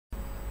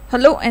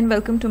Hello and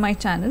welcome to my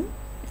channel.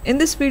 In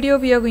this video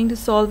we are going to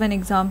solve an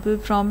example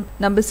from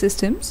number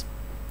systems.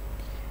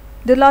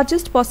 The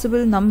largest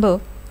possible number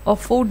of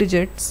 4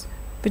 digits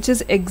which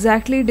is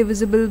exactly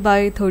divisible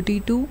by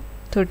 32,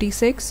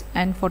 36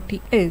 and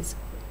 40 is.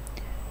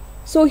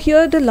 So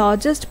here the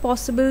largest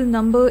possible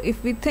number,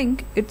 if we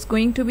think, it's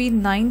going to be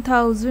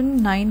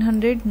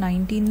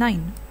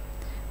 9999,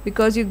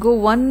 because you go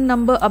one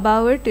number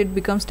above it, it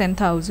becomes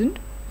 10,000,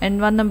 and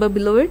one number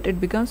below it,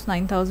 it becomes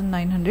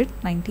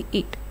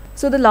 9998.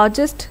 So the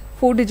largest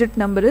 4-digit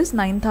number is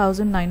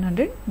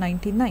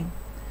 9999.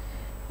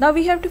 Now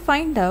we have to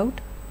find out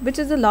which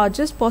is the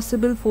largest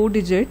possible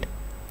 4-digit.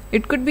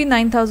 It could be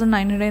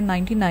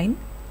 9999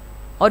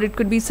 or it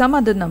could be some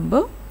other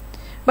number,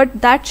 but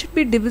that should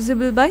be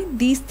divisible by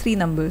these three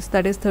numbers,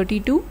 that is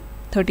 32,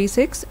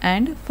 36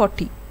 and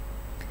 40.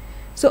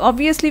 So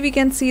obviously we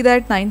can see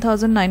that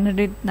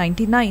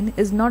 9999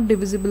 is not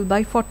divisible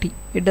by 40.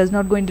 It does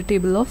not go in the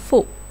table of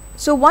 4.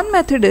 So one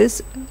method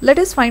is, let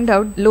us find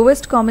out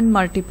lowest common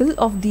multiple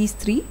of these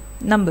three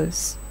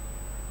numbers.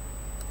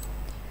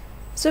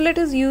 So let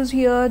us use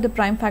here the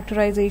prime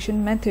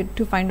factorization method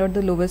to find out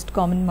the lowest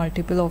common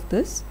multiple of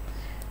this.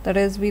 That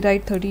is, we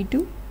write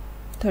 32,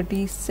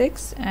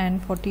 36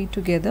 and 40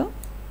 together,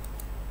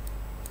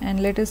 and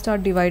let us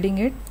start dividing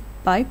it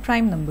by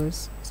prime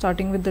numbers,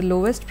 starting with the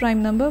lowest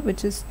prime number,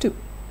 which is 2.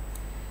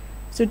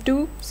 So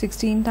 2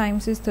 16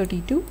 times is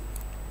 32,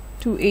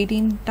 2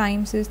 18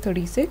 times is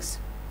 36,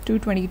 2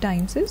 20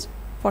 times is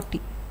 40.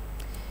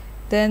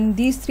 Then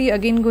these three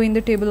again go in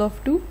the table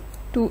of 2.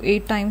 2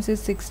 8 times is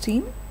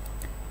 16,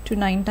 2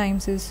 9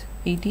 times is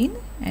 18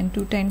 and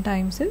 2 10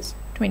 times is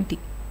 20.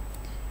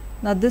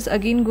 Now this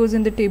again goes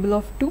in the table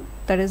of 2,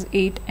 that is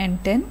 8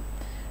 and 10.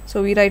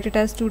 So we write it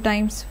as 2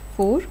 times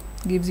 4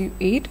 gives you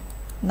 8.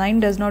 9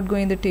 does not go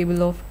in the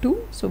table of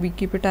 2, so we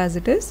keep it as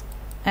it is,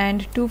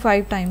 and 2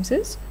 5 times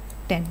is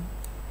 10.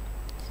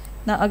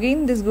 Now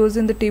again this goes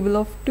in the table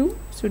of 2,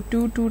 so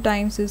 2 2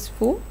 times is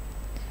 4.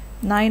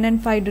 9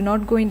 and 5 do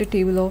not go in the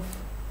table of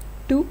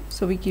 2,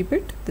 so we keep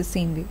it the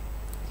same way.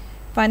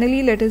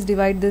 Finally let us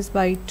divide this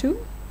by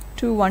 2.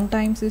 2 1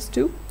 times is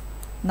 2.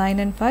 9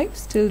 and 5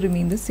 still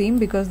remain the same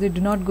because they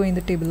do not go in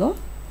the table of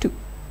 2.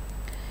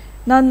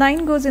 Now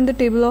 9 goes in the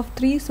table of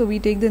 3, so we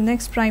take the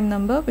next prime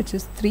number, which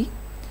is 3.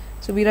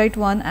 So we write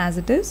 1 as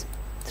it is.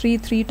 3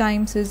 3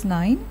 times is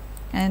 9,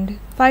 and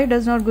 5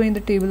 does not go in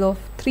the table of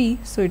 3,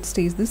 so it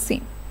stays the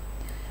same.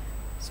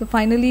 So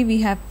finally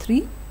we have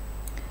 3.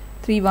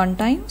 3 1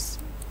 times,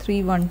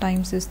 3 1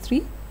 times is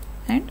 3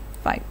 and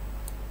 5.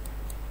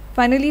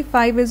 Finally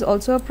 5 is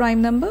also a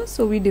prime number,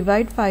 so we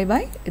divide 5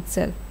 by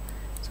itself.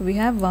 So we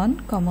have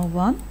 1,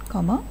 1,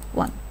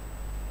 1.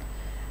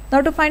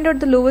 Now to find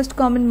out the lowest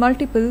common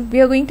multiple, we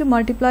are going to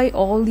multiply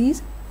all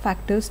these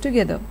factors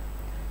together.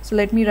 So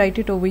let me write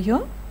it over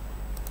here.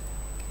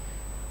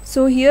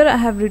 So here I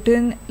have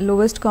written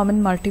lowest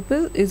common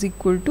multiple is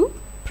equal to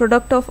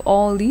product of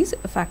all these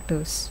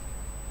factors.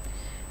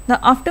 Now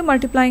after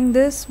multiplying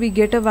this, we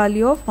get a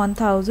value of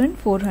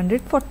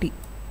 1440.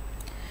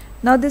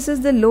 Now this is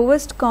the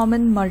lowest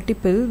common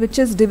multiple which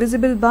is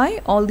divisible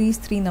by all these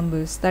three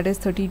numbers, that is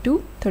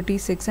 32,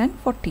 36 and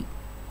 40.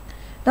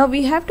 Now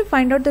we have to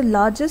find out the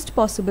largest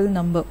possible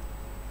number.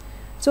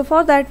 So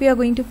for that we are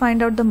going to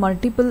find out the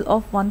multiple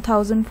of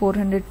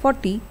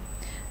 1440,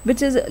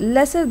 which is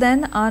lesser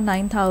than our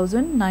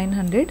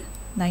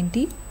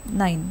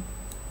 9999,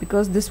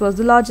 because this was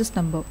the largest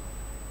number.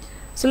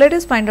 So let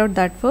us find out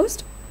that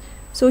first.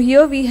 So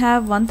here we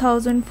have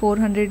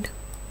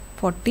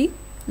 1440.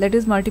 Let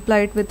us multiply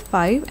it with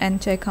 5 and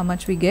check how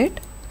much we get.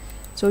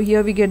 So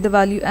here we get the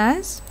value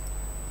as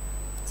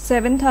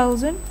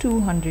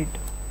 7200.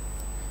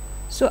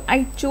 So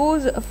I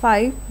chose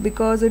 5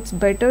 because it's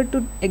better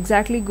to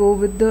exactly go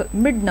with the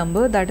mid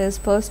number, that is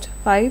first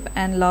 5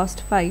 and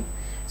last 5.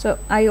 So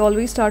I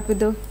always start with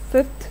the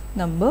 5th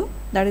number,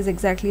 that is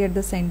exactly at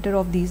the center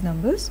of these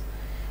numbers.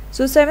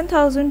 So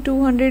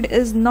 7200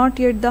 is not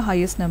yet the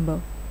highest number.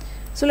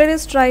 So let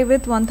us try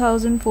with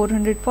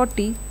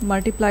 1440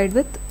 multiplied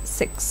with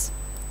 6.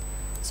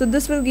 So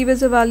this will give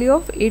us a value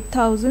of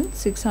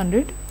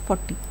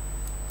 8640.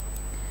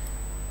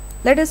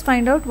 Let us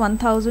find out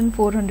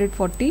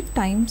 1440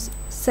 times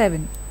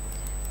 7.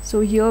 So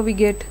here we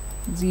get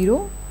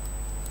 0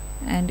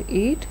 and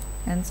 8,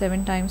 and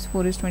 7 times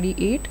 4 is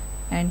 28,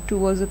 and 2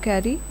 was the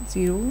carry,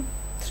 0,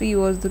 3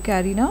 was the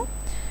carry. Now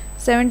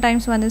 7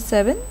 times 1 is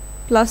 7,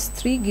 plus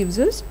 3 gives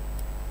us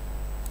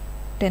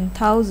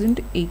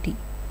 10,080,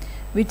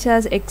 which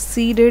has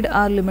exceeded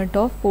our limit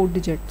of 4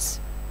 digits.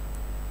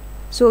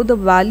 So the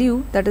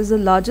value, that is the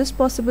largest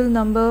possible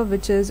number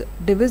which is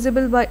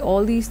divisible by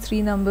all these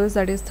three numbers,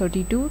 that is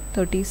 32,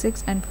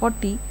 36 and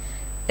 40,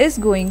 is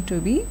going to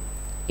be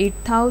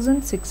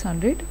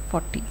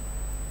 8640.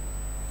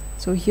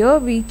 So here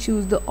we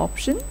choose the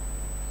option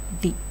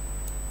D.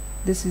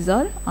 This is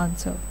our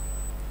answer.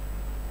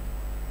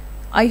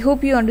 I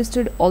hope you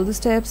understood all the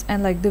steps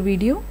and liked the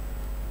video.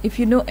 If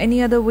you know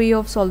any other way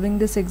of solving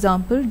this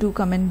example, do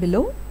comment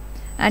below.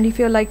 And if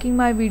you're liking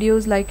my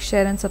videos, like,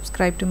 share and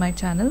subscribe to my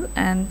channel,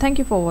 and thank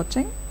you for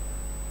watching.